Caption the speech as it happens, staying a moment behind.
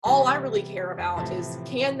I really care about is,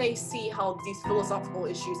 can they see how these philosophical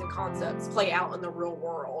issues and concepts play out in the real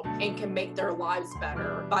world and can make their lives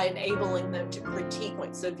better by enabling them to critique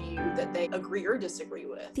points of view that they agree or disagree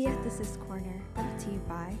with. The Ethicist Corner, brought to you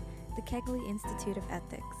by the Kegley Institute of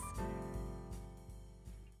Ethics.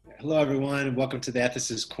 Hello, everyone. Welcome to the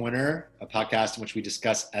Ethicist Corner, a podcast in which we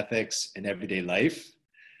discuss ethics in everyday life.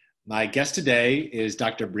 My guest today is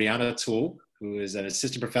Dr. Briana Toole, who is an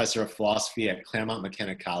assistant professor of philosophy at Claremont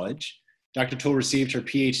McKenna College. Dr. Toole received her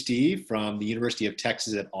PhD from the University of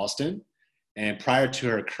Texas at Austin, and prior to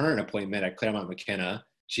her current appointment at Claremont McKenna,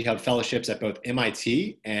 she held fellowships at both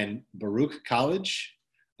MIT and Baruch College,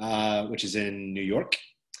 which is in New York.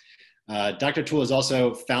 Dr. Toole is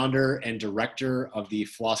also founder and director of the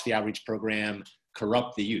philosophy outreach program,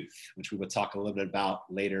 Corrupt the Youth, which we will talk a little bit about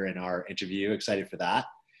later in our interview. Excited for that.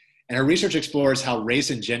 And her research explores how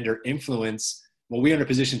race and gender influence what we are in a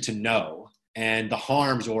position to know and the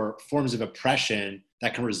harms or forms of oppression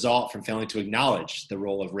that can result from failing to acknowledge the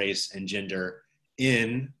role of race and gender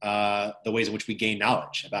in the ways in which we gain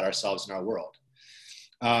knowledge about ourselves and our world.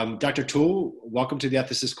 Dr. Toole, welcome to the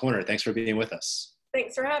Ethicist Corner. Thanks for being with us.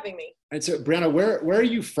 Thanks for having me. And so, Briana, where are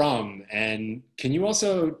you from? And can you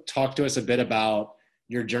also talk to us a bit about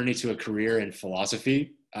your journey to a career in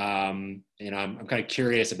philosophy? I'm kind of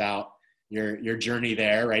curious about your journey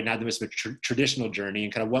there, right? Not the most traditional journey,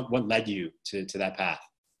 and kind of what led you to that path.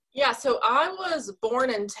 Yeah, so I was born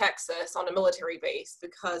in Texas on a military base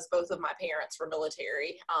because both of my parents were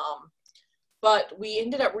military. But we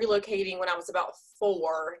ended up relocating when I was about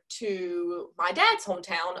 4 to my dad's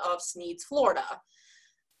hometown of Sneads, Florida.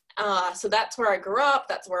 So that's where I grew up.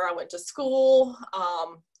 That's where I went to school.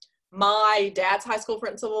 My dad's high school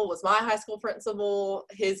principal was my high school principal.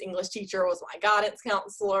 His English teacher was my guidance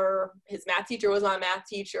counselor. His math teacher was my math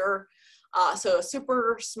teacher. So a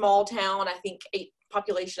super small town, I think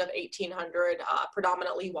population of 1,800,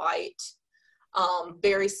 predominantly white,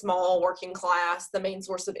 very small, working class. The main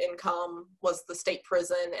source of income was the state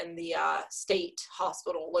prison and the state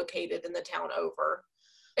hospital located in the town over.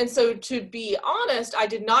 And so, to be honest, I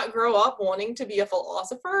did not grow up wanting to be a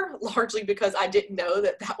philosopher, largely because I didn't know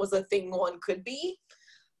that that was a thing one could be.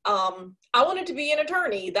 I wanted to be an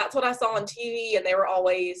attorney. That's what I saw on TV, and they were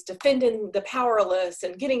always defending the powerless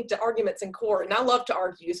and getting to arguments in court, and I love to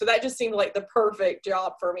argue, so that just seemed like the perfect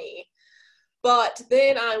job for me. But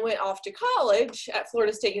then I went off to college at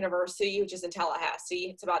Florida State University, which is in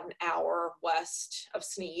Tallahassee. It's about an hour west of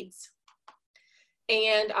Sneads.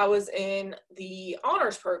 And I was in the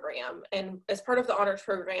honors program. And as part of the honors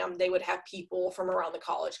program, they would have people from around the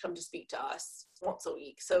college come to speak to us once a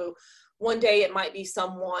week. So one day it might be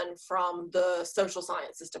someone from the social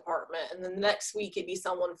sciences department. And then the next week it'd be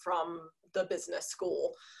someone from the business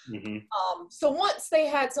school. Mm-hmm. So once they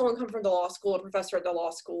had someone come from the law school, a professor at the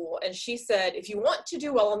law school, and she said, if you want to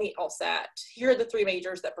do well on the LSAT, here are the 3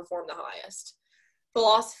 majors that perform the highest: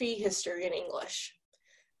 philosophy, history, and English.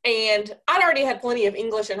 And I'd already had plenty of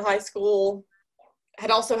English in high school, had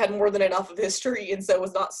also had more than enough of history, and so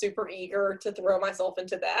was not super eager to throw myself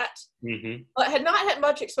into that. Mm-hmm. But had not had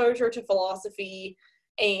much exposure to philosophy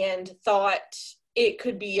and thought it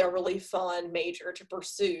could be a really fun major to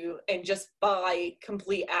pursue. And just by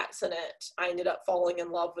complete accident, I ended up falling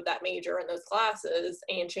in love with that major and those classes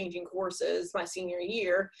and changing courses my senior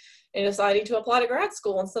year and deciding to apply to grad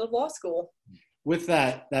school instead of law school. With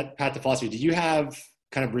that path to philosophy, did you have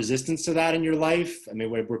kind of resistance to that in your life? I mean,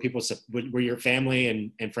 were your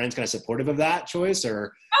family and friends kind of supportive of that choice,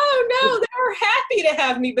 or? Oh no, they were happy to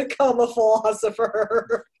have me become a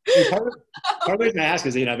philosopher. Part of the reason I ask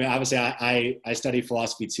is, I mean, obviously I studied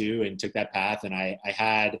philosophy too and took that path, and I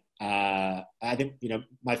had, I think,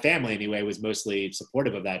 my family anyway was mostly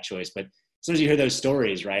supportive of that choice. But sometimes you hear those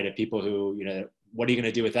stories, right, of people who, what are you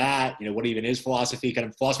going to do with that? What even is philosophy? Kind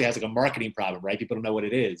of philosophy has like a marketing problem, right? People don't know what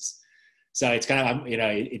it is. So it's kind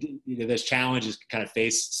of, those challenges kind of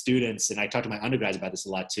face students. And I talk to my undergrads about this a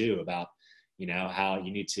lot too, about, how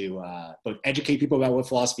you need to both educate people about what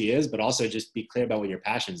philosophy is, but also just be clear about what your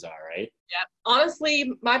passions are, right? Yeah. Honestly,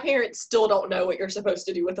 my parents still don't know what you're supposed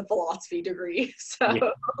to do with a philosophy degree.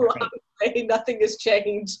 So yeah. Nothing has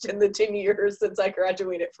changed in the 10 years since I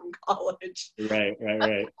graduated from college. Right.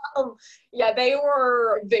 Yeah, they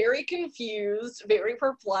were very confused, very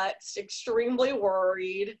perplexed, extremely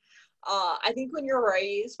worried. I think when you're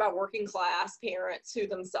raised by working class parents who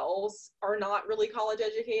themselves are not really college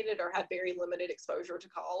educated or have very limited exposure to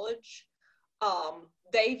college,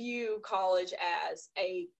 they view college as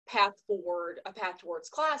a path towards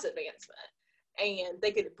class advancement. And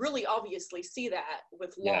they could really obviously see that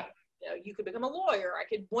with law. you could become a lawyer. I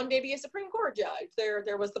could one day be a Supreme Court judge.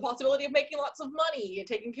 There was the possibility of making lots of money and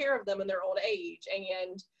taking care of them in their old age.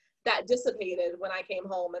 And that dissipated when I came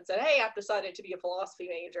home and said, hey, I've decided to be a philosophy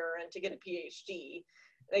major and to get a PhD.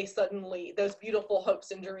 Those beautiful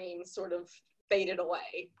hopes and dreams sort of faded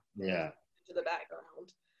away. Yeah. To the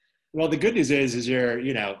background. Well, the good news is you're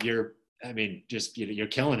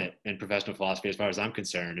killing it in professional philosophy as far as I'm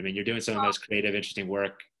concerned. I mean, you're doing some of the most creative, interesting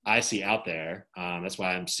work I see out there. That's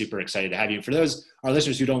why I'm super excited to have you. For those, our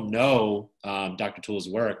listeners who don't know Dr. Toole's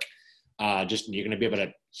work, you're going to be able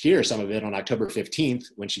to hear some of it on October 15th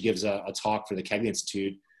when she gives a talk for the Kegley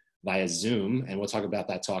Institute via Zoom. And we'll talk about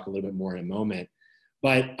that talk a little bit more in a moment.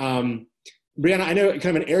 But Briana, I know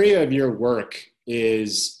kind of an area of your work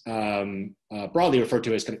is broadly referred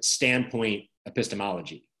to as kind of standpoint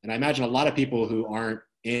epistemology. And I imagine a lot of people who aren't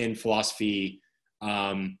in philosophy,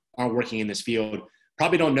 aren't working in this field,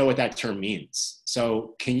 probably don't know what that term means.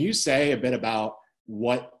 So can you say a bit about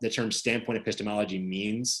what the term standpoint epistemology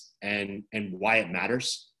means and why it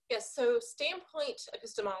matters? Yes, so standpoint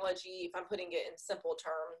epistemology, if I'm putting it in simple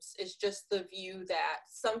terms, is just the view that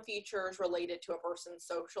some features related to a person's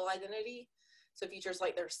social identity, so features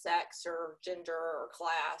like their sex or gender or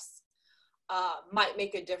class, might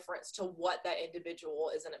make a difference to what that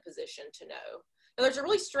individual is in a position to know. Now, there's a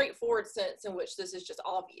really straightforward sense in which this is just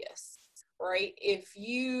obvious, right? If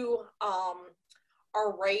you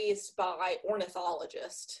are raised by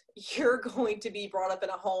ornithologists, you're going to be brought up in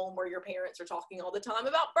a home where your parents are talking all the time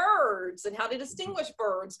about birds and how to distinguish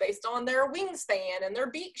birds based on their wingspan and their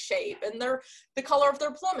beak shape and the color of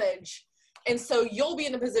their plumage. And so you'll be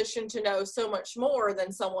in a position to know so much more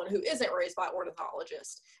than someone who isn't raised by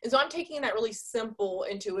ornithologists. And so I'm taking that really simple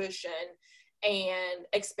intuition and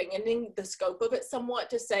expanding the scope of it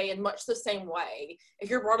somewhat to say, in much the same way, if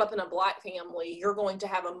you're brought up in a Black family, you're going to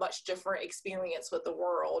have a much different experience with the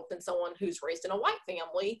world than someone who's raised in a white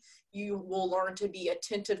family. You will learn to be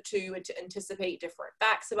attentive to and to anticipate different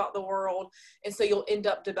facts about the world. And so you'll end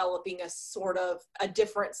up developing a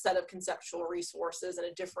different set of conceptual resources and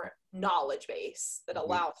a different knowledge base that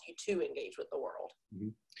allows you to engage with the world. Mm-hmm.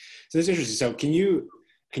 So that's interesting. So can you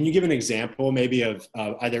give an example maybe of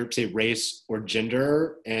either, say, race or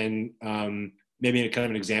gender, and maybe kind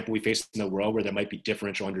of an example we face in the world where there might be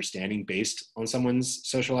differential understanding based on someone's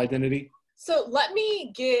social identity? So let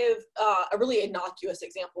me give a really innocuous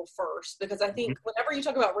example first, because I think whenever you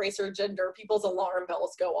talk about race or gender, people's alarm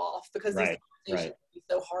bells go off because these conversations can be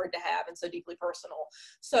so hard to have and so deeply personal.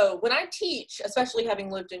 So when I teach, especially having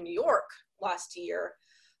lived in New York last year,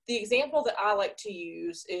 the example that I like to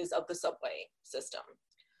use is of the subway system.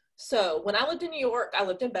 So when I lived in New York, I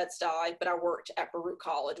lived in Bed-Stuy, but I worked at Baruch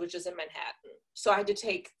College, which is in Manhattan. So I had to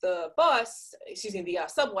take the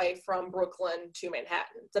subway from Brooklyn to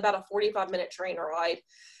Manhattan. It's about a 45-minute train ride.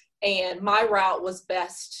 And my route was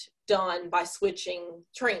best done by switching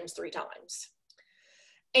trains 3 times.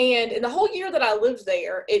 And in the whole year that I lived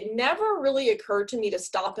there, it never really occurred to me to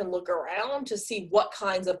stop and look around to see what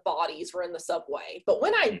kinds of bodies were in the subway. But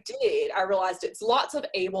when I did, I realized it's lots of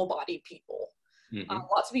able-bodied people.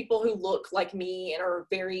 Lots of people who look like me and are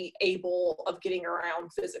very able of getting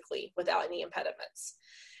around physically without any impediments.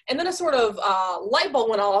 And then a sort of light bulb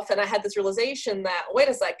went off, and I had this realization that, wait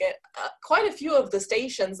a second, quite a few of the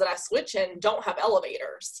stations that I switch in don't have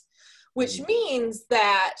elevators, which means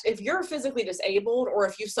that if you're physically disabled or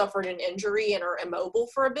if you suffered an injury and are immobile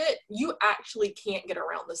for a bit, you actually can't get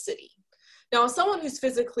around the city. Now, as someone who's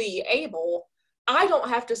physically able, I don't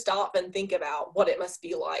have to stop and think about what it must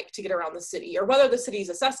be like to get around the city or whether the city is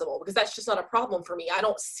accessible, because that's just not a problem for me. I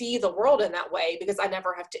don't see the world in that way because I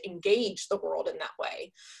never have to engage the world in that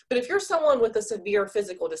way. But if you're someone with a severe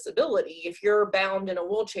physical disability, if you're bound in a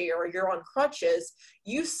wheelchair or you're on crutches,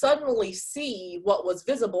 you suddenly see what was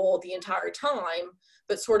visible the entire time,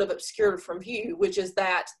 but sort of obscured from view, which is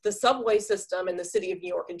that the subway system and the city of New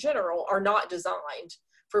York in general are not designed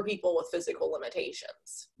for people with physical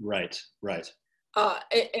limitations. Right.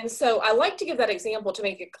 And so I like to give that example to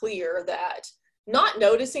make it clear that not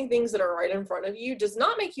noticing things that are right in front of you does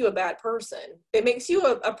not make you a bad person. It makes you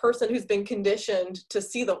a person who's been conditioned to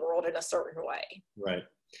see the world in a certain way. Right.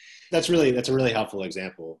 That's a really helpful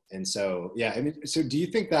example. And so, so do you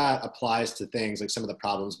think that applies to things like some of the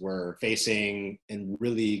problems we're facing in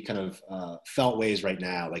really kind of felt ways right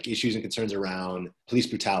now, like issues and concerns around police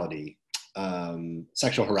brutality,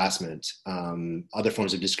 sexual harassment, other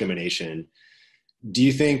forms of discrimination? Do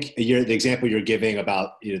you think the example you're giving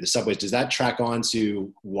about the subways, does that track on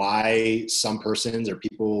to why some persons or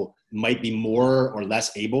people might be more or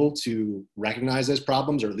less able to recognize those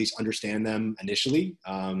problems or at least understand them initially?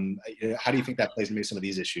 How do you think that plays into some of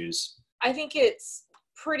these issues? I think it's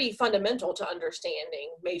pretty fundamental to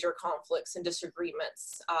understanding major conflicts and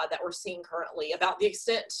disagreements that we're seeing currently about the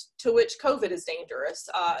extent to which COVID is dangerous,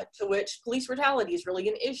 to which police brutality is really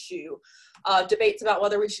an issue, debates about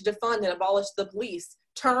whether we should defund and abolish the police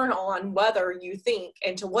turn on whether you think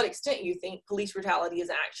and to what extent you think police brutality is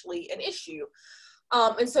actually an issue.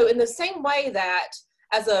 And so in the same way that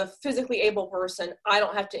as a physically able person, I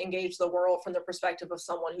don't have to engage the world from the perspective of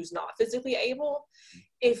someone who's not physically able.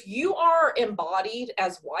 If you are embodied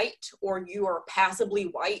as white or you are passively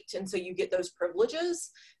white and so you get those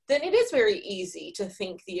privileges, then it is very easy to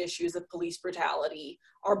think the issues of police brutality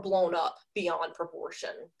are blown up beyond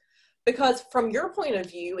proportion. Because from your point of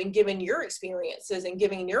view and given your experiences and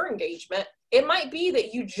given your engagement, it might be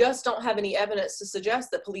that you just don't have any evidence to suggest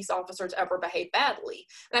that police officers ever behave badly.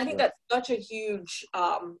 And I think that's such a huge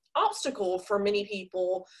obstacle for many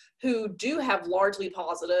people who do have largely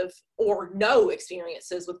positive or no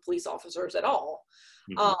experiences with police officers at all.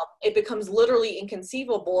 It becomes literally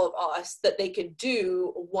inconceivable of us that they could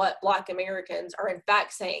do what Black Americans are in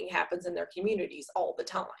fact saying happens in their communities all the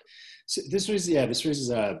time. So this raises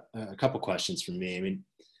a couple questions for me. I mean,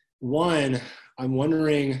 one, I'm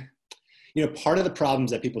wondering, part of the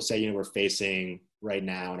problems that people say, we're facing right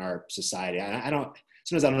now in our society,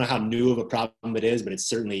 sometimes I don't know how new of a problem it is, but it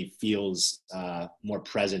certainly feels more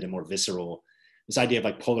present and more visceral. This idea of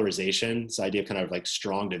like polarization, this idea of kind of like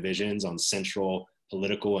strong divisions on central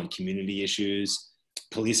political and community issues,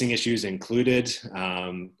 policing issues included,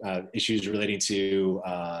 issues relating to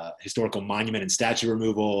historical monument and statue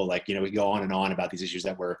removal. We go on and on about these issues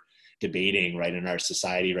that we're debating right in our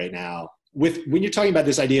society right now. When you're talking about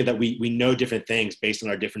this idea that we know different things based on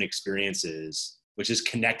our different experiences, which is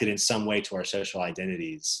connected in some way to our social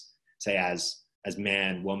identities, say as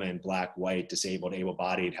man, woman, Black, white, disabled,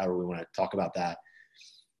 able-bodied, however we want to talk about that.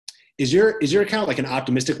 Is your account like an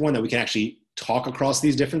optimistic one that we can actually talk across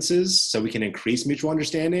these differences so we can increase mutual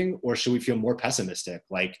understanding, or should we feel more pessimistic?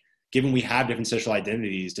 Like, given we have different social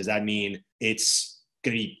identities, does that mean it's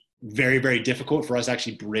going to be very, very difficult for us to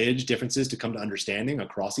actually bridge differences to come to understanding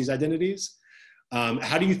across these identities?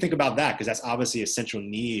 How do you think about that? Because that's obviously a central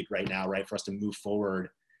need right now, right, for us to move forward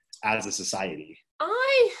as a society.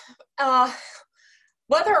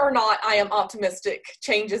 Whether or not I am optimistic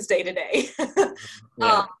changes day to day.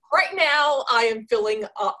 Right now, I am feeling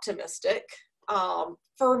optimistic.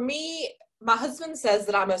 For me, my husband says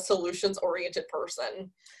that I'm a solutions-oriented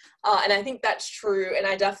person. And I think that's true. And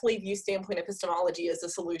I definitely view standpoint epistemology as a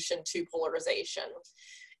solution to polarization.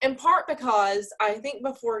 In part because I think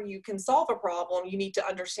before you can solve a problem, you need to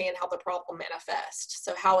understand how the problem manifests.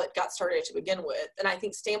 So how it got started to begin with. And I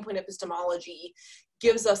think standpoint epistemology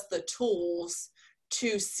gives us the tools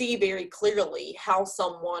to see very clearly how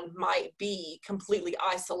someone might be completely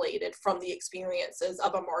isolated from the experiences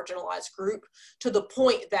of a marginalized group to the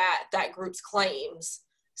point that that group's claims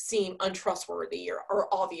seem untrustworthy or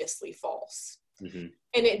obviously false. Mm-hmm.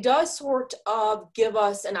 And it does sort of give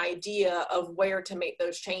us an idea of where to make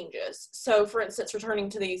those changes. So for instance, returning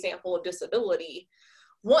to the example of disability,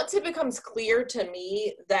 once it becomes clear to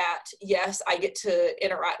me that, yes, I get to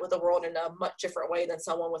interact with the world in a much different way than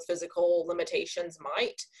someone with physical limitations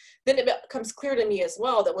might, then it becomes clear to me as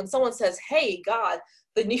well that when someone says, hey, God,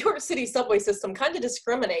 the New York City subway system kind of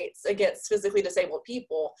discriminates against physically disabled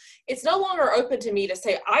people, it's no longer open to me to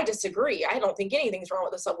say, I disagree. I don't think anything's wrong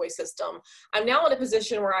with the subway system. I'm now in a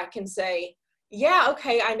position where I can say, yeah,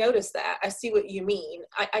 okay, I noticed that. I see what you mean.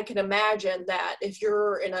 I can imagine that if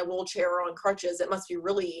you're in a wheelchair or on crutches, it must be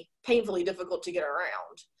really painfully difficult to get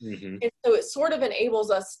around. Mm-hmm. And so it sort of enables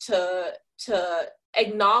us to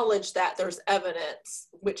acknowledge that there's evidence,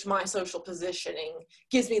 which my social positioning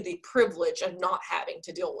gives me the privilege of not having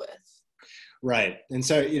to deal with. Right. And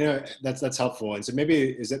so, that's helpful. And so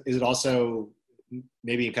maybe is it also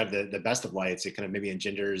maybe in kind of the best of lights, it kind of maybe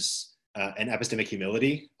engenders an epistemic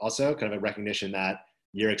humility, also kind of a recognition that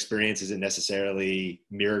your experience isn't necessarily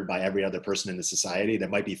mirrored by every other person in the society. There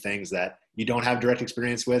might be things that you don't have direct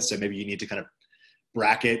experience with. So maybe you need to kind of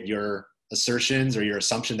bracket your assertions or your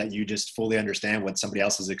assumption that you just fully understand what somebody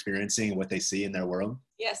else is experiencing and what they see in their world.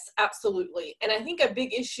 Yes, absolutely. And I think a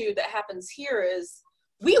big issue that happens here is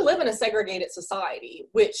we live in a segregated society,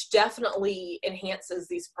 which definitely enhances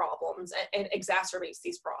these problems and exacerbates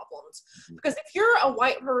these problems. Because if you're a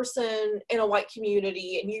white person in a white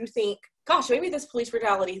community and you think, gosh, maybe this police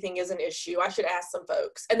brutality thing is an issue, I should ask some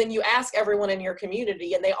folks. And then you ask everyone in your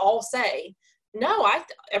community and they all say, no,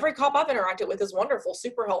 every cop I've interacted with is wonderful,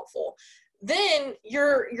 super helpful. Then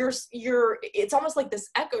it's almost like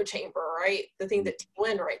this echo chamber, right? The thing that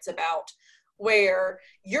Toole writes about, where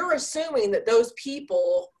you're assuming that those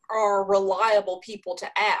people are reliable people to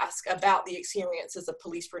ask about the experiences of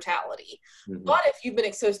police brutality. Mm-hmm. But if you've been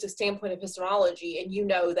exposed to standpoint epistemology and you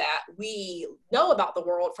know that we know about the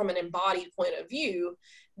world from an embodied point of view,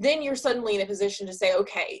 then you're suddenly in a position to say,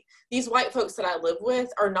 okay, these white folks that I live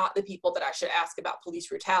with are not the people that I should ask about police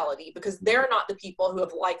brutality, because they're not the people who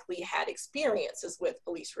have likely had experiences with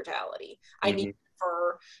police brutality. I need to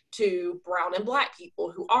refer to brown and black people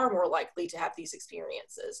who are more likely to have these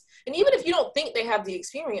experiences. And even if you don't think they have the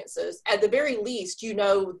experiences, at the very least, you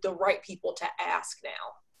know the right people to ask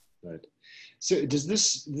now. Right. So does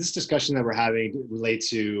this discussion that we're having relate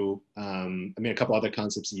to, a couple other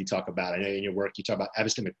concepts that you talk about? I know in your work you talk about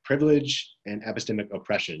epistemic privilege and epistemic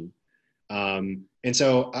oppression. And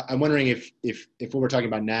so I'm wondering if what we're talking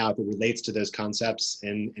about now, if it relates to those concepts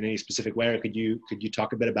in any specific way, or could you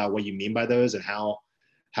talk a bit about what you mean by those and how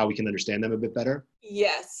we can understand them a bit better?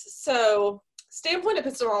 Yes. So standpoint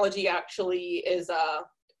epistemology actually is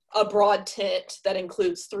a broad tent that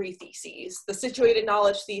includes 3 theses. The situated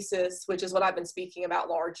knowledge thesis, which is what I've been speaking about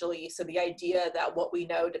largely. So the idea that what we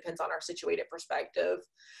know depends on our situated perspective.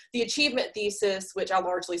 The achievement thesis, which I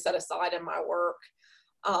largely set aside in my work.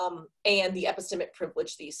 And the epistemic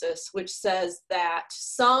privilege thesis, which says that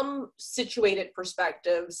some situated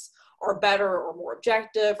perspectives are better or more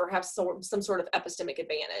objective or have some sort of epistemic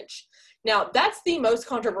advantage. Now, that's the most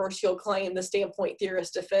controversial claim the standpoint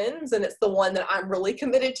theorist defends, and it's the one that I'm really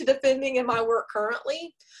committed to defending in my work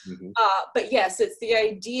currently. But yes, it's the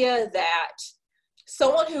idea that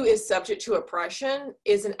someone who is subject to oppression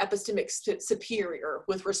is an epistemic superior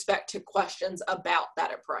with respect to questions about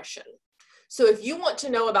that oppression. So if you want to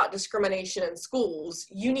know about discrimination in schools,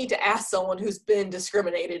 you need to ask someone who's been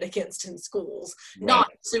discriminated against in schools, right. Not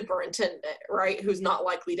a superintendent, right, who's not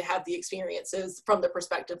likely to have the experiences from the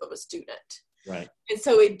perspective of a student. Right. And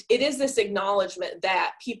so it is this acknowledgement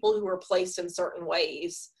that people who are placed in certain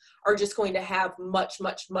ways are just going to have much,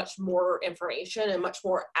 much, much more information and much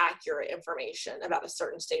more accurate information about a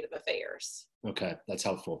certain state of affairs. Okay, that's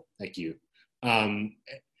helpful. Thank you.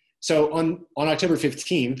 So on October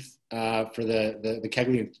 15th, for the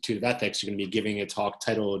Kegley Institute of Ethics, you're going to be giving a talk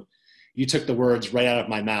titled, "You Took the Words Right Out of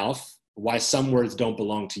My Mouth, Why Some Words Don't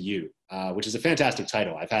Belong to You," which is a fantastic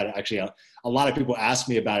title. I've had actually a lot of people ask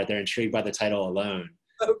me about it. They're intrigued by the title alone.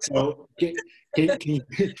 Okay. So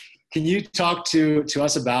can you talk to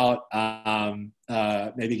us about,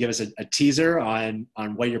 maybe give us a teaser on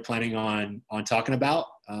what you're planning on talking about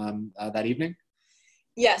that evening?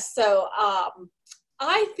 Yes, so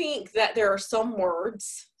I think that there are some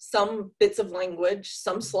words, some bits of language,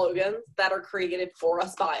 some slogans that are created for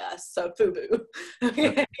us by us. So FUBU.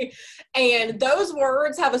 Okay. And those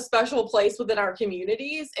words have a special place within our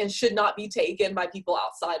communities and should not be taken by people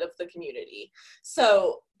outside of the community.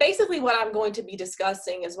 So basically what I'm going to be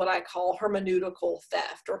discussing is what I call hermeneutical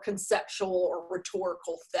theft or conceptual or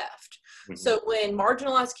rhetorical theft. Mm-hmm. So when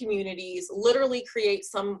marginalized communities literally create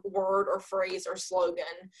some word or phrase or slogan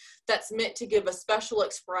that's meant to give a special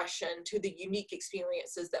expression to the unique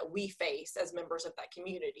experiences that we face as members of that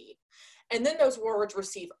community. And then those words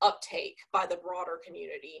receive uptake by the broader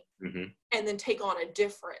community, mm-hmm. and then take on a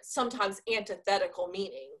different, sometimes antithetical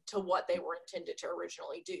meaning to what they were intended to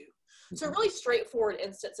originally do. Mm-hmm. So a really straightforward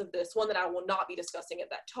instance of this, one that I will not be discussing at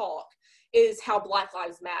that talk, is how Black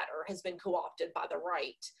Lives Matter has been co-opted by the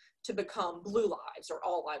right to become Blue Lives or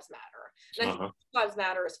All Lives Matter. And I think Blue Lives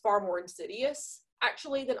Matter is far more insidious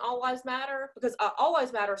actually than All Lives Matter, because All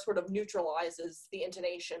Lives Matter sort of neutralizes the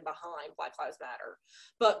intonation behind Black Lives Matter.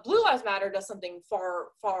 But Blue Lives Matter does something far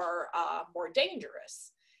more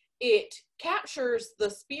dangerous. It captures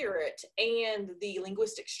the spirit and the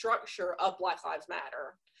linguistic structure of Black Lives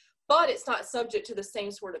Matter, but it's not subject to the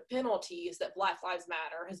same sort of penalties that Black Lives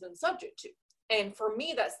Matter has been subject to. And for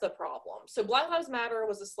me, that's the problem. So Black Lives Matter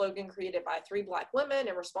was a slogan created by 3 Black women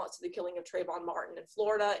in response to the killing of Trayvon Martin in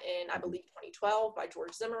Florida in, I believe, 2012 by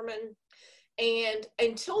George Zimmerman. And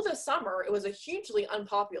until this summer, it was a hugely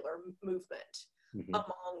unpopular movement, mm-hmm.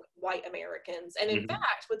 among white Americans. And in mm-hmm.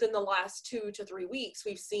 fact, within the last 2 to 3 weeks,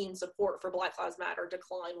 we've seen support for Black Lives Matter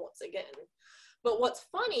decline once again. But what's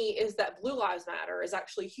funny is that Blue Lives Matter is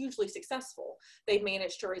actually hugely successful. They've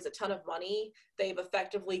managed to raise a ton of money. They've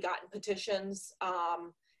effectively gotten petitions,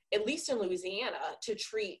 at least in Louisiana, to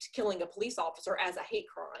treat killing a police officer as a hate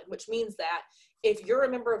crime, which means that if you're a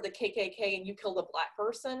member of the KKK and you killed a Black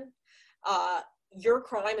person, your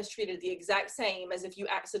crime is treated the exact same as if you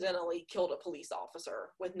accidentally killed a police officer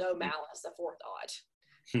with no malice aforethought.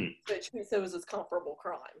 Which means those as comparable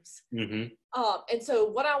crimes. Mm-hmm. And so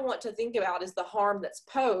what I want to think about is the harm that's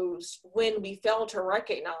posed when we fail to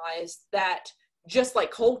recognize that just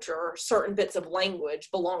like culture, certain bits of language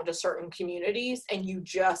belong to certain communities, and you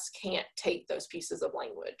just can't take those pieces of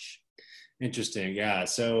language. Interesting. Yeah.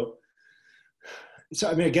 So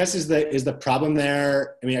I mean, I guess is the problem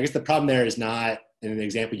there? I mean, I guess the problem there is not in the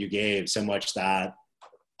example you gave so much that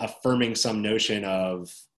affirming some notion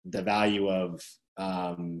of the value of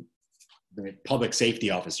the public safety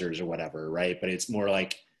officers or whatever, right? But it's more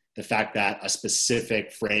like the fact that a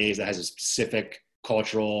specific phrase that has a specific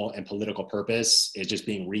cultural and political purpose is just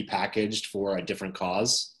being repackaged for a different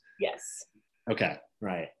cause. Yes. Okay.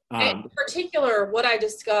 Right. In particular, what I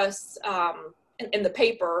discuss in the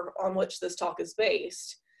paper on which this talk is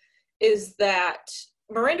based is that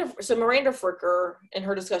Miranda Fricker, in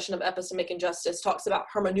her discussion of epistemic injustice, talks about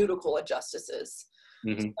hermeneutical injustices.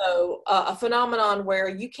 Mm-hmm. So a phenomenon where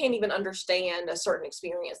you can't even understand a certain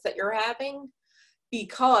experience that you're having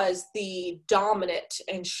because the dominant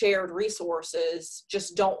and shared resources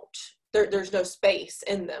just don't, there's no space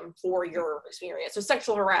in them for your experience. So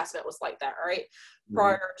sexual harassment was like that, right? Mm-hmm.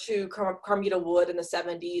 Prior to Carmita Wood in the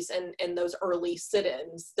 70s and those early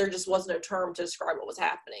sit-ins, there just was no term to describe what was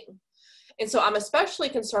happening. And so I'm especially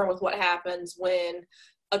concerned with what happens when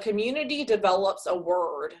a community develops a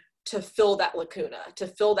word to fill that lacuna, to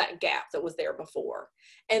fill that gap that was there before.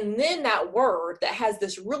 And then that word that has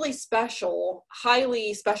this really special,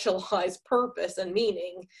 highly specialized purpose and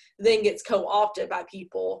meaning then gets co-opted by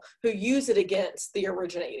people who use it against the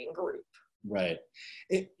originating group. Right.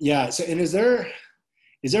 Yeah. So, and is there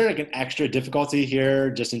like an extra difficulty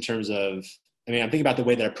here just in terms of, I mean, I'm thinking about the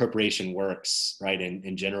way that appropriation works, right,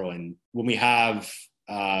 in general. And when we have,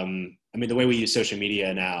 I mean, the way we use social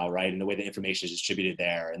media now, right, and the way that information is distributed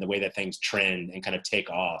there and the way that things trend and kind of take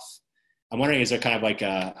off, I'm wondering, is there kind of like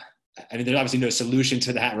I mean, there's obviously no solution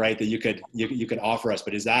to that, right, that you could offer us,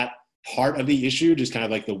 but is that part of the issue, just kind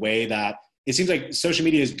of like the way that it seems like social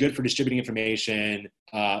media is good for distributing information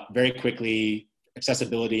very quickly,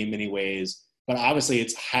 accessibility in many ways, but obviously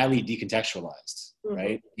it's highly decontextualized, mm-hmm.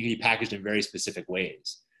 right? You can be packaged in very specific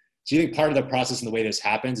ways. So you think part of the process and the way this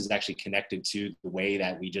happens is actually connected to the way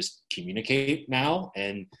that we just communicate now,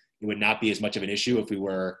 and it would not be as much of an issue if we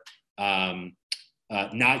were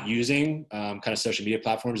not using kind of social media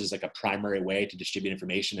platforms as like a primary way to distribute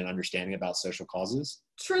information and understanding about social causes?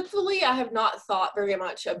 Truthfully, I have not thought very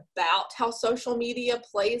much about how social media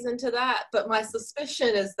plays into that, but my suspicion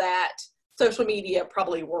is that social media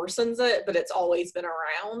probably worsens it, but it's always been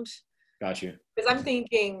around. Got you. Because I'm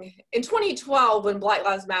thinking in 2012, when Black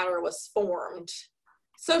Lives Matter was formed,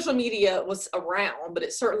 social media was around, but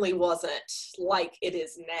it certainly wasn't like it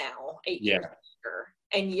is now, 8 years later.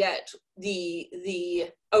 And yet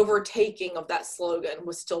the overtaking of that slogan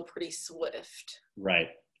was still pretty swift. Right.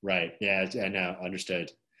 Yeah, I know.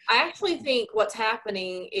 Understood. I actually think what's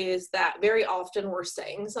happening is that very often we're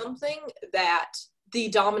saying something that the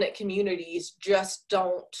dominant communities just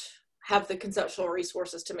don't have the conceptual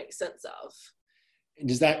resources to make sense of.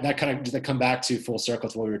 Does that come back to full circle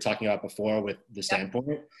to what we were talking about before with the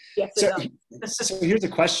standpoint? Yes, so here's the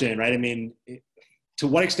question, right? I mean, to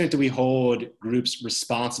what extent do we hold groups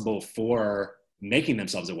responsible for making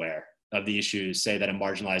themselves aware of the issues, say, that a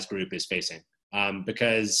marginalized group is facing?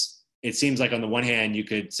 Because it seems like on the one hand, you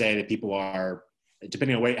could say that people are,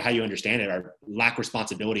 depending on how you understand it, are lack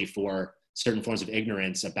responsibility for certain forms of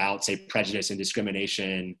ignorance about, say, prejudice and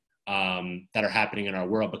discrimination that are happening in our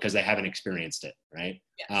world because they haven't experienced it, right?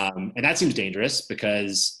 Yes. And that seems dangerous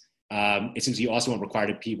because it seems you also want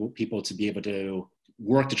required people to be able to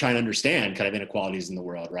work to try and understand kind of inequalities in the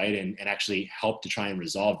world, right? And actually help to try and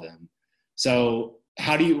resolve them. So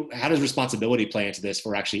how does responsibility play into this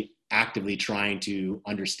for actually actively trying to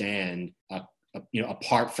understand,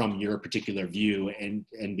 apart from your particular view and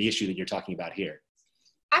the issue that you're talking about here?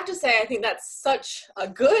 I have to say, I think that's such a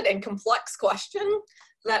good and complex question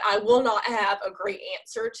that I will not have a great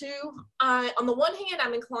answer to. On the one hand,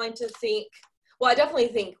 I'm inclined to think, well, I definitely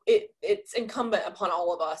think it's incumbent upon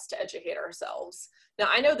all of us to educate ourselves. Now,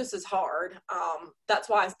 I know this is hard. That's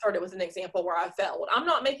why I started with an example where I failed. I'm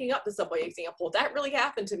not making up the subway example. That really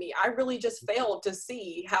happened to me. I really just failed to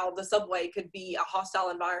see how the subway could be a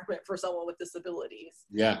hostile environment for someone with disabilities.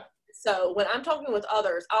 Yeah. So when I'm talking with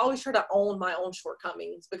others, I always try to own my own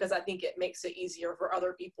shortcomings because I think it makes it easier for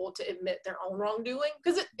other people to admit their own wrongdoing,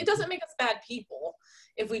 because it doesn't make us bad people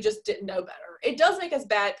if we just didn't know better. It does make us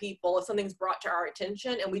bad people if something's brought to our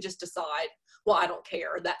attention and we just decide, well, I don't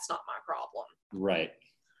care. That's not my problem. Right.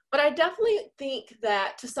 But I definitely think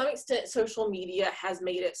that to some extent, social media has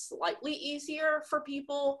made it slightly easier for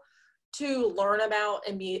people to learn about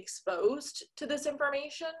and be exposed to this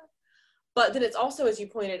information. But then it's also, as you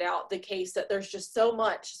pointed out, the case that there's just so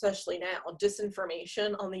much, especially now,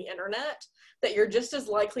 disinformation on the internet, that you're just as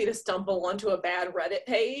likely to stumble onto a bad Reddit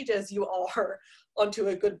page as you are onto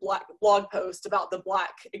a good blog post about the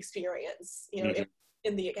Black experience,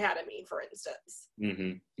 in the academy, for instance.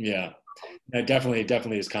 Mm-hmm. Yeah, that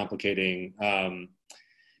definitely is complicating.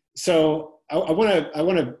 So I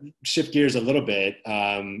want to shift gears a little bit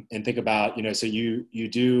and think about, so you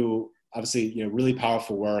do obviously, really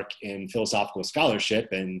powerful work in philosophical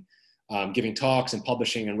scholarship and giving talks and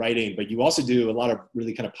publishing and writing, but you also do a lot of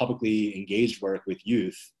really kind of publicly engaged work with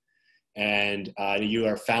youth. And you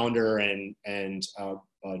are founder and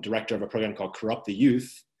director of a program called Corrupt the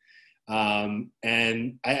Youth.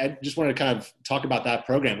 And I just wanted to kind of talk about that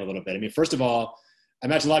program a little bit. I mean, first of all, I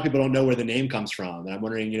imagine a lot of people don't know where the name comes from. And I'm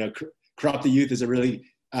wondering, Corrupt the Youth is a really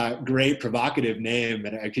great, provocative name.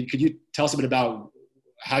 And could you tell us a bit about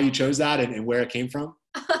how you chose that and where it came from?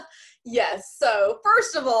 Yes. So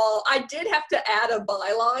first of all, I did have to add a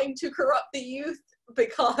byline to Corrupt the Youth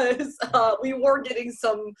because we were getting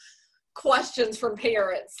some questions from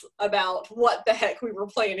parents about what the heck we were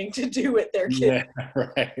planning to do with their kids. Yeah,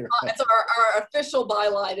 right. So our official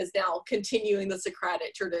byline is now continuing the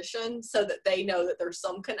Socratic tradition so that they know that there's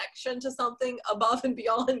some connection to something above and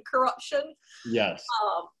beyond corruption. Yes.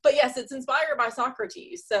 But yes, it's inspired by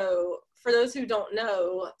Socrates. So for those who don't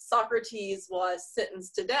know, Socrates was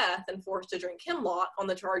sentenced to death and forced to drink hemlock on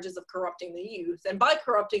the charges of corrupting the youth. And by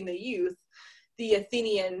corrupting the youth, the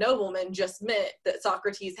Athenian nobleman just meant that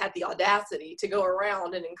Socrates had the audacity to go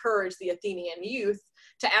around and encourage the Athenian youth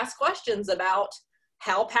to ask questions about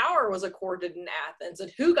how power was accorded in Athens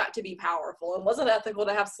and who got to be powerful and was it ethical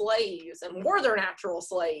to have slaves and were there natural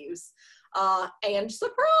slaves? And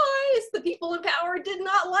surprise, the people in power did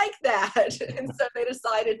not like that. And so they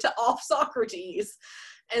decided to off Socrates.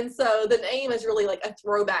 And so the name is really like a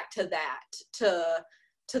throwback to that,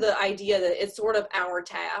 to the idea that it's sort of our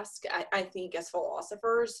task, I think, as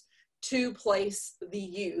philosophers, to place the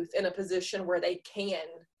youth in a position where they can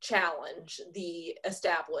challenge the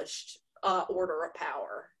established order of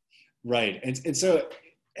power. Right. And so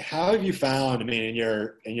how have you found, I mean, in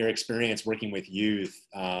your experience working with youth,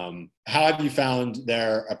 how have you found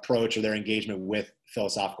their approach or their engagement with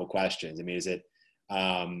philosophical questions? I mean, is it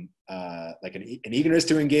like an eagerness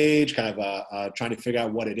to engage, kind of trying to figure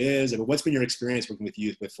out what it is? I mean, what's been your experience working with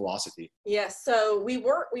youth with philosophy? Yes, so we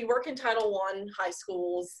work in Title I high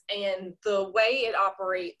schools, and the way it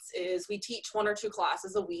operates is we teach 1 or 2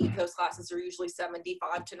 classes a week. Those classes are usually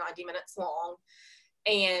 75 to 90 minutes long,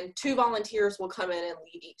 and 2 volunteers will come in and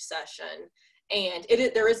lead each session. And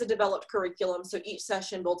there is a developed curriculum, so each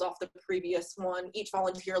session builds off the previous one. Each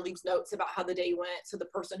volunteer leaves notes about how the day went, so the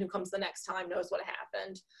person who comes the next time knows what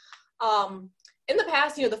happened. In the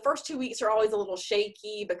past, the first 2 weeks are always a little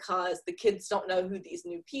shaky because the kids don't know who these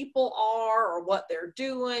new people are or what they're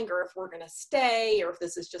doing or if we're going to stay or if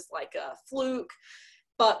this is just like a fluke.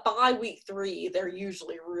 But by week 3, they're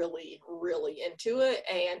usually really, really into it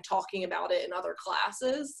and talking about it in other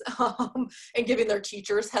classes and giving their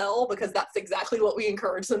teachers hell, because that's exactly what we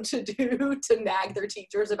encourage them to do, to nag their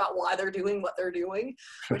teachers about why they're doing what they're doing,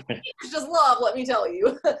 which teachers just love, let me tell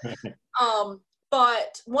you.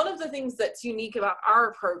 But one of the things that's unique about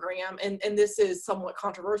our program, and this is somewhat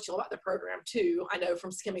controversial about the program too, I know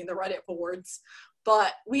from skimming the Reddit boards,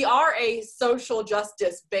 but we are a social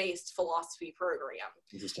justice-based philosophy program.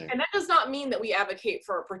 Interesting. And that does not mean that we advocate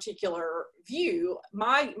for a particular view.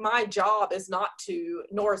 My job is not to,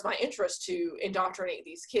 nor is my interest to, indoctrinate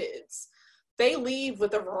these kids. They leave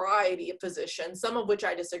with a variety of positions, some of which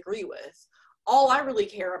I disagree with. All I really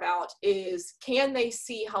care about is, can they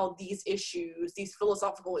see how these issues, these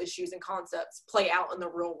philosophical issues and concepts play out in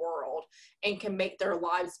the real world and can make their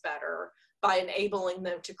lives better by enabling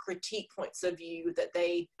them to critique points of view that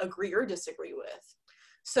they agree or disagree with.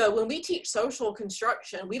 So when we teach social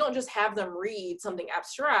construction, we don't just have them read something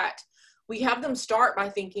abstract. We have them start by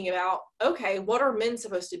thinking about, okay, what are men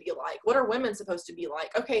supposed to be like? What are women supposed to be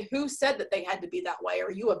like? Okay, who said that they had to be that way?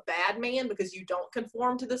 Are you a bad man because you don't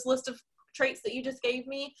conform to this list of traits that you just gave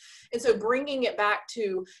me? And so bringing it back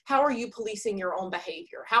to, how are you policing your own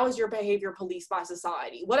behavior? How is your behavior policed by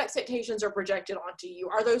society? What expectations are projected onto you?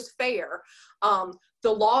 Are those fair? The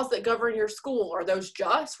laws that govern your school, are those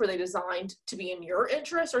just? Were they designed to be in your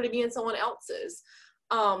interest or to be in someone else's?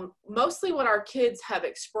 Mostly what our kids have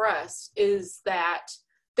expressed is that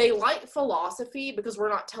they like philosophy because we're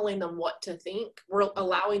not telling them what to think. We're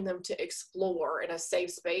allowing them to explore in a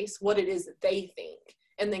safe space what it is that they think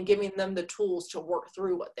and then giving them the tools to work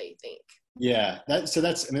through what they think. Yeah,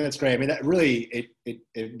 that's great. I mean, that really,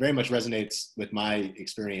 it very much resonates with my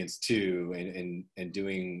experience too, and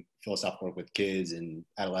doing philosophical work with kids and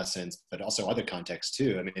adolescents, but also other contexts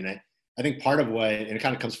too. I mean, I think part of what, and it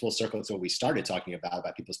kind of comes full circle to what we started talking about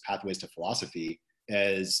people's pathways to philosophy,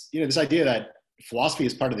 is, this idea that philosophy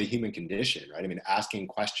is part of the human condition, right? I mean, asking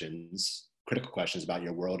questions, critical questions about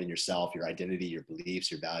your world and yourself, your identity, your beliefs,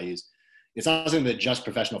 your values. It's not something that just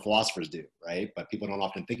professional philosophers do, right? But people don't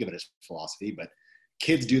often think of it as philosophy, but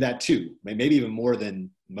kids do that too. Maybe even more than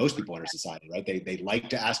most people in our society, right? They like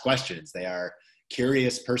to ask questions. They are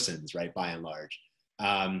curious persons, right? By and large.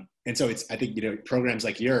 And so I think, programs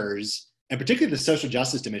like yours, and particularly the social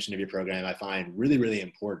justice dimension of your program, I find really, really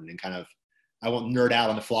important, and kind of, I won't nerd out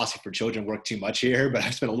on the philosophy for children work too much here, but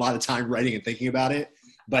I spent a lot of time writing and thinking about it.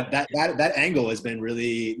 But that angle has been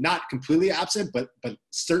really not completely absent, but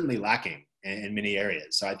certainly lacking in many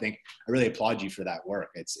areas. So I think I really applaud you for that work.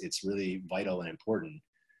 It's really vital and important.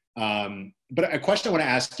 But a question I want to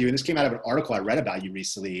ask you, and this came out of an article I read about you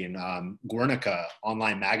recently in Guernica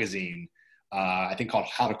online magazine, I think called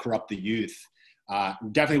How to Corrupt the Youth.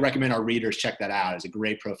 Definitely recommend our readers check that out. It's a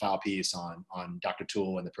great profile piece on Dr.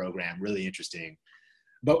 Toole and the program, really interesting.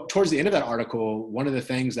 But towards the end of that article, one of the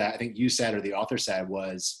things that I think you said, or the author said,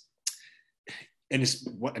 was, think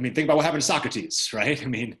about what happened to Socrates, right? I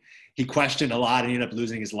mean, he questioned a lot and he ended up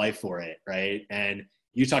losing his life for it, right? And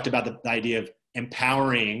you talked about the idea of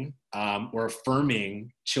empowering or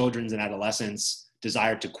affirming children's and adolescents'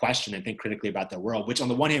 desire to question and think critically about their world, which on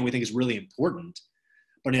the one hand we think is really important,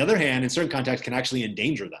 but on the other hand, in certain contexts, can actually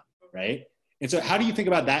endanger them, right? And so how do you think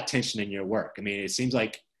about that tension in your work? I mean, it seems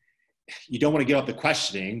like you don't want to give up the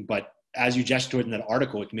questioning, but as you gestured toward in that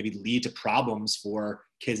article, it can maybe lead to problems for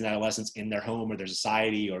kids and adolescents in their home or their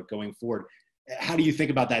society or going forward. How do you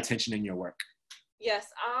think about that tension in your work? Yes,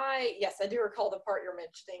 I do recall the part you're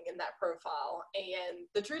mentioning in that profile. And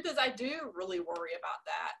the truth is I do really worry about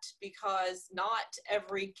that, because not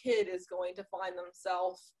every kid is going to find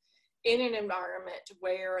themselves in an environment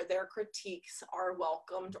where their critiques are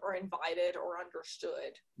welcomed or invited or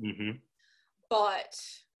understood. Mm-hmm. But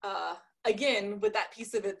again, with that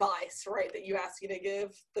piece of advice, right, that you asked me to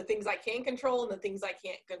give, the things I can control and the things I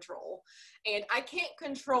can't control. And I can't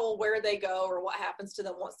control where they go or what happens to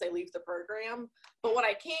them once they leave the program. But what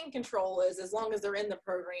I can control is, as long as they're in the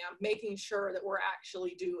program, making sure that we're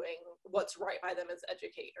actually doing what's right by them as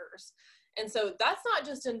educators. And so that's not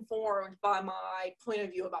just informed by my point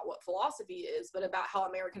of view about what philosophy is, but about how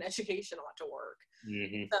American education ought to work.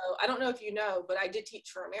 Mm-hmm. So I don't know if you know, but I did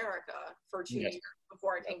teach for America for 2 years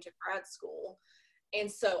before I came to grad school. And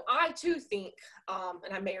so I too think,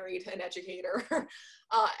 and I married an educator,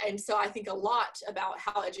 and so I think a lot about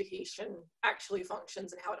how education actually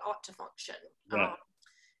functions and how it ought to function. Yeah.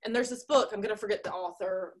 And there's this book, I'm going to forget the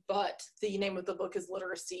author, but the name of the book is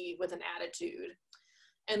Literacy with an Attitude.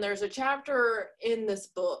 And there's a chapter in this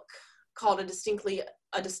book called A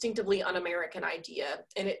Distinctively Un-American Idea.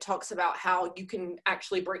 And it talks about how you can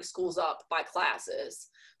actually break schools up by classes.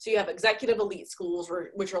 So you have executive elite schools,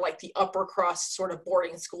 which are like the upper crust sort of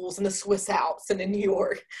boarding schools in the Swiss Alps and in New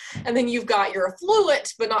York. And then you've got your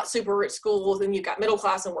affluent, but not super rich schools. And you've got middle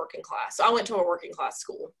class and working class. So I went to a working class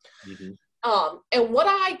school. Mm-hmm. And what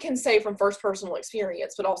I can say from first personal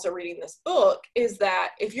experience, but also reading this book, is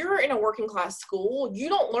that if you're in a working class school, you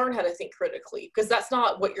don't learn how to think critically, because that's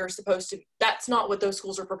not what you're supposed to, that's not what those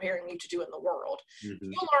schools are preparing you to do in the world.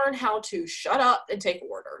 Mm-hmm. You learn how to shut up and take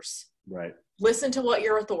orders. Right. Listen to what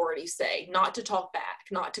your authorities say, not to talk back,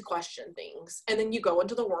 not to question things. And then you go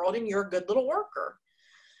into the world and you're a good little worker.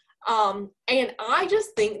 And I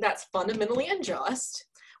just think that's fundamentally unjust,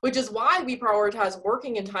 which is why we prioritize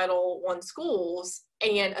working in Title I schools,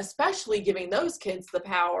 and especially giving those kids the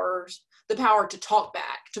power to talk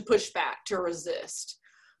back, to push back, to resist.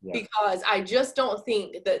 Yeah. Because I just don't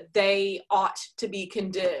think that they ought to be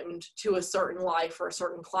condemned to a certain life or a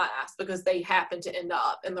certain class because they happen to end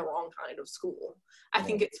up in the wrong kind of school. I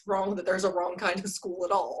think it's wrong that there's a wrong kind of school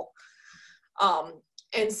at all.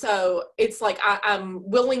 And so it's like I'm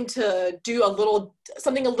willing to do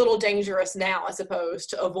something a little dangerous now, I suppose,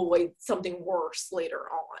 to avoid something worse later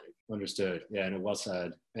on. Understood. Yeah, and well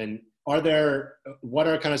said. And what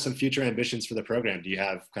are kind of some future ambitions for the program? Do you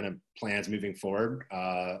have kind of plans moving forward?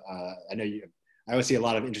 I know I always see a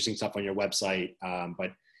lot of interesting stuff on your website,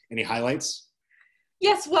 but any highlights?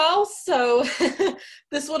 Yes, well, so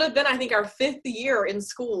this would have been, I think, our 5th year in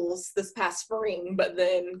schools this past spring, but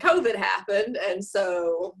then COVID happened, and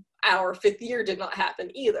so our 5th year did not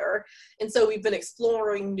happen either. And so we've been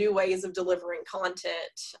exploring new ways of delivering content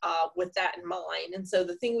with that in mind. And so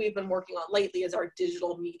the thing we've been working on lately is our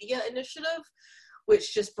digital media initiative,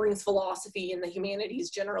 which just brings philosophy and the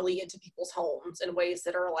humanities generally into people's homes in ways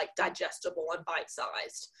that are like digestible and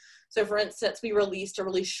bite-sized. So for instance, we released a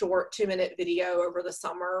really short 2-minute video over the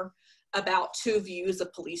summer about 2 views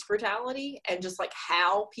of police brutality and just like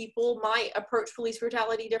how people might approach police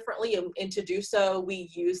brutality differently. And to do so, we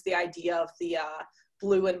use the idea of the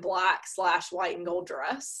blue and black / white and gold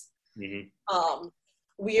dress. Mm-hmm.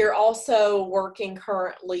 We are also working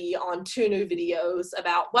currently on 2 new videos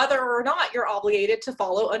about whether or not you're obligated to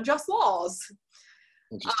follow unjust laws.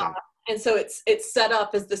 Interesting. And so it's set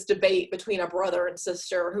up as this debate between a brother and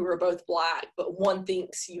sister who are both Black, but one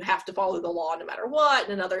thinks you have to follow the law no matter what,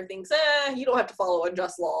 and another thinks, you don't have to follow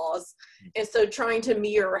unjust laws. And so trying to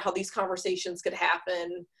mirror how these conversations could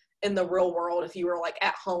happen in the real world if you were like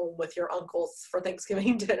at home with your uncles for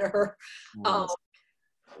Thanksgiving dinner.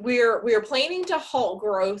 We're planning to halt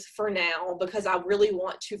growth for now because I really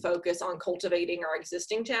want to focus on cultivating our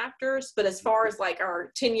existing chapters. But as far as like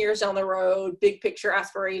our 10 years down the road, big picture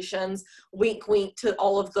aspirations, wink, wink to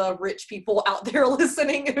all of the rich people out there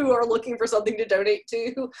listening who are looking for something to donate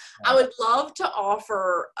to, I would love to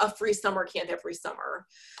offer a free summer camp every summer.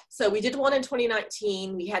 So we did one in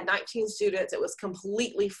 2019. We had 19 students. It was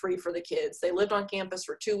completely free for the kids. They lived on campus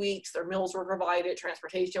for 2 weeks. Their meals were provided,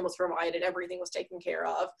 transportation was provided, everything was taken care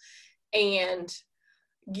of. And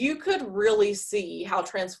you could really see how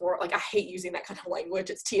like I hate using that kind of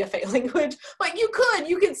language, it's TFA language, but you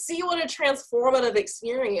could see what a transformative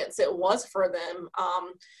experience it was for them.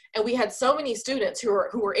 And we had so many students who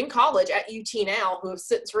are in college at UT now who have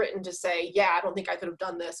since written to say, yeah, I don't think I could have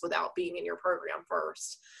done this without being in your program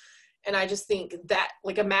first. And I just think that,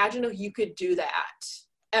 like, imagine if you could do that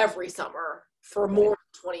every summer for more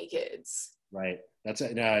than 20 kids. Right. That's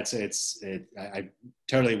it. No, I'm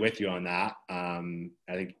totally with you on that. I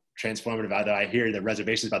think transformative, although I hear the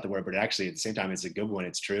reservations about the word, but actually at the same time, it's a good one.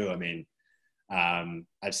 It's true. I mean,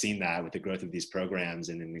 I've seen that with the growth of these programs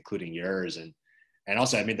and including yours. And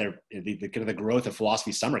also, I mean, the kind of the growth of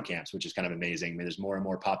philosophy summer camps, which is kind of amazing. I mean, there's more and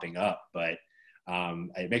more popping up, but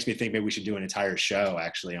it makes me think maybe we should do an entire show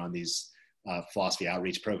actually on these philosophy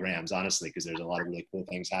outreach programs, honestly, because there's a lot of really cool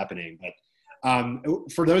things happening. But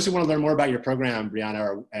for those who want to learn more about your program,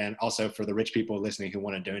 Briana, and also for the rich people listening who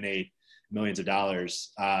want to donate millions of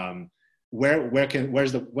dollars, what's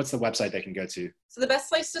the website they can go to? So the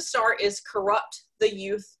best place to start is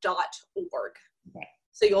corruptttheyouth.org. Okay.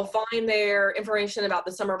 So you'll find there information about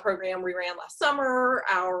the summer program we ran last summer,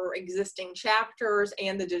 our existing chapters,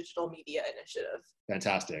 and the digital media initiative.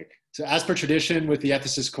 Fantastic. So as per tradition with the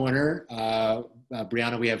Ethicist Corner,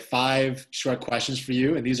 Briana, we have 5 short questions for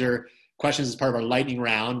you. And these are questions as part of our lightning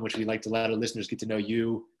round, which we like to let our listeners get to know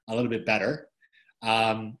you a little bit better.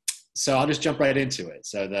 So I'll just jump right into it.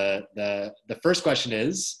 So the first question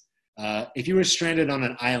is, if you were stranded on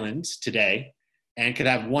an island today and could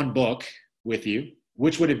have one book with you,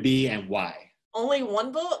 which would it be and why? Only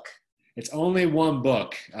one book? It's only one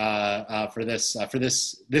book for this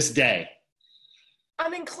day.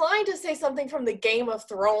 I'm inclined to say something from the Game of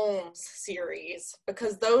Thrones series,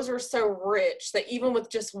 because those are so rich that even with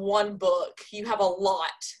just one book, you have a lot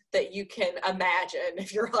that you can imagine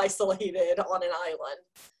if you're isolated on an island.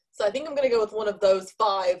 So I think I'm going to go with one of those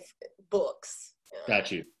 5 books. Yeah.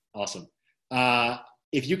 Got you. Awesome.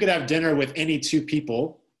 If you could have dinner with any 2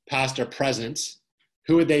 people, past or present,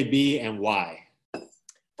 who would they be and why?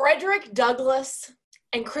 Frederick Douglass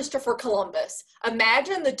and Christopher Columbus.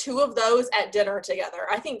 Imagine the 2 of those at dinner together.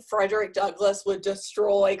 I think Frederick Douglass would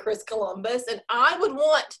destroy Chris Columbus, and I would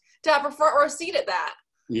want to have a front row seat at that.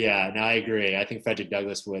 Yeah, no, I agree. I think Frederick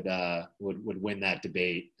Douglass would win that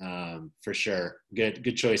debate for sure.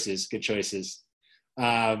 Good choices. Good choices.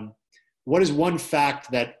 What is one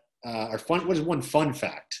fact that what is one fun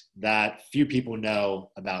fact that few people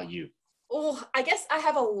know about you? Oh, I guess I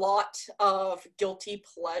have a lot of guilty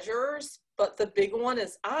pleasures, but the big one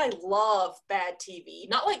is I love bad TV.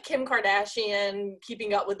 Not like Kim Kardashian,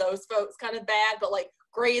 keeping up with those folks kind of bad, but like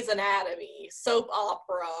Grey's Anatomy, soap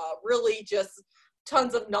opera, really just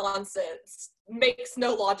tons of nonsense, makes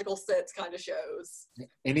no logical sense kind of shows.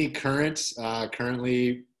 Any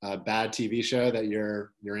currently bad TV show that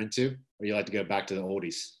you're into, or you like to go back to the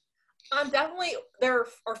oldies? There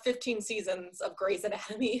are 15 seasons of Grey's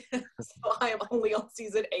Anatomy, so I am only on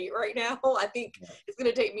season 8 right now. I think it's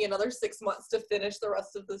going to take me another 6 months to finish the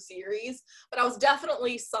rest of the series, but I was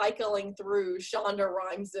definitely cycling through Shonda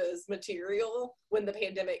Rhimes's material when the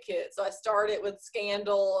pandemic hit. So I started with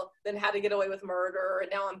Scandal, then How to Get Away with Murder,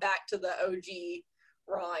 and now I'm back to the OG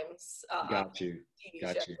Grimes Got you. TV show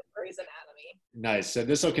Got you. with Grey's Anatomy. Nice. So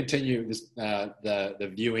this will continue this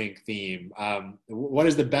the viewing theme. What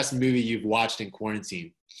is the best movie you've watched in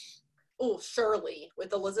quarantine? Oh, Shirley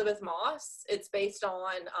with Elizabeth Moss. It's based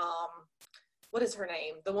on what is her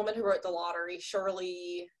name? The woman who wrote The Lottery,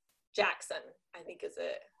 Shirley Jackson, I think is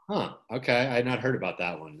it. Huh. Okay. I had not heard about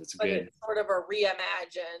that one. That's But good. it's sort of a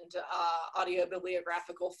reimagined audio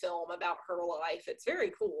bibliographical film about her life. It's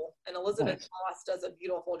very cool. And Elizabeth Nice. Moss does a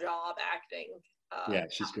beautiful job acting. Yeah,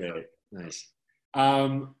 she's great. Nice.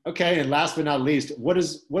 Okay. And last but not least, what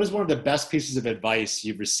is one of the best pieces of advice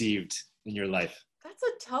you've received in your life? That's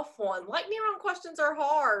a tough one. Lightning round questions are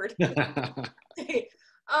hard.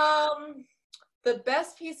 um, the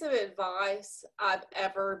best piece of advice I've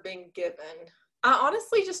ever been given. I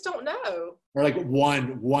honestly just don't know. Or like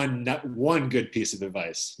one good piece of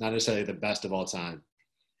advice, not necessarily the best of all time.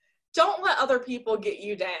 Don't let other people get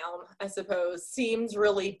you down, I suppose. Seems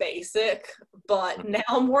really basic, but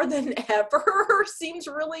now more than ever seems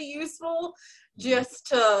really useful just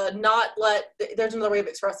to not let, there's another way of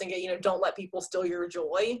expressing it, don't let people steal your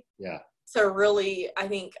joy. Yeah. So really, I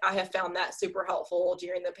think I have found that super helpful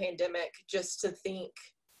during the pandemic, just to think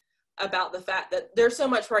about the fact that there's so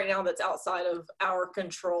much right now that's outside of our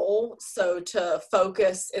control. So to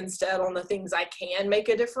focus instead on the things I can make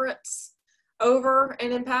a difference over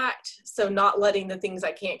and impact. So not letting the things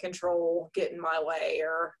I can't control get in my way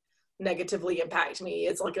or negatively impact me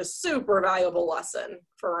is like a super valuable lesson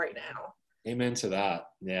for right now. Amen to that.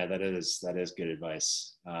 Yeah, that is good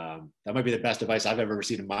advice. That might be the best advice I've ever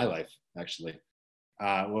received in my life, actually.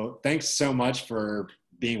 Well, thanks so much for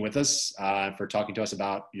being with us, for talking to us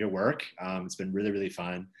about your work. It's been really, really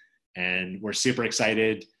fun. And we're super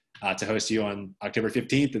excited to host you on October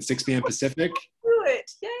 15th at 6 p.m. Pacific. Do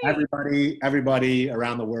it. Yay. Everybody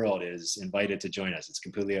around the world is invited to join us. It's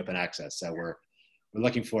completely open access. So we're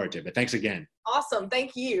looking forward to it. But thanks again. Awesome.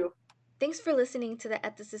 Thank you. Thanks for listening to the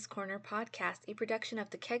Ethicist Corner podcast, a production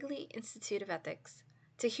of the Kegley Institute of Ethics.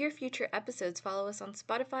 To hear future episodes, follow us on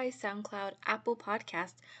Spotify, SoundCloud, Apple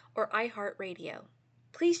Podcasts, or iHeartRadio.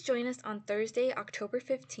 Please join us on Thursday, October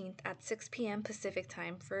 15th at 6 p.m. Pacific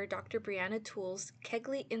Time for Dr. Briana Toole's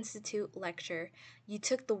Kegley Institute lecture, You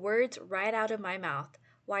Took the Words Right Out of My Mouth,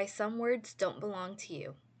 Why Some Words Don't Belong to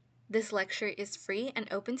You. This lecture is free and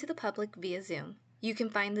open to the public via Zoom. You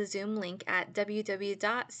can find the Zoom link at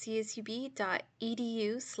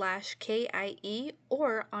www.csub.edu/KIE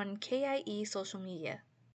or on KIE social media.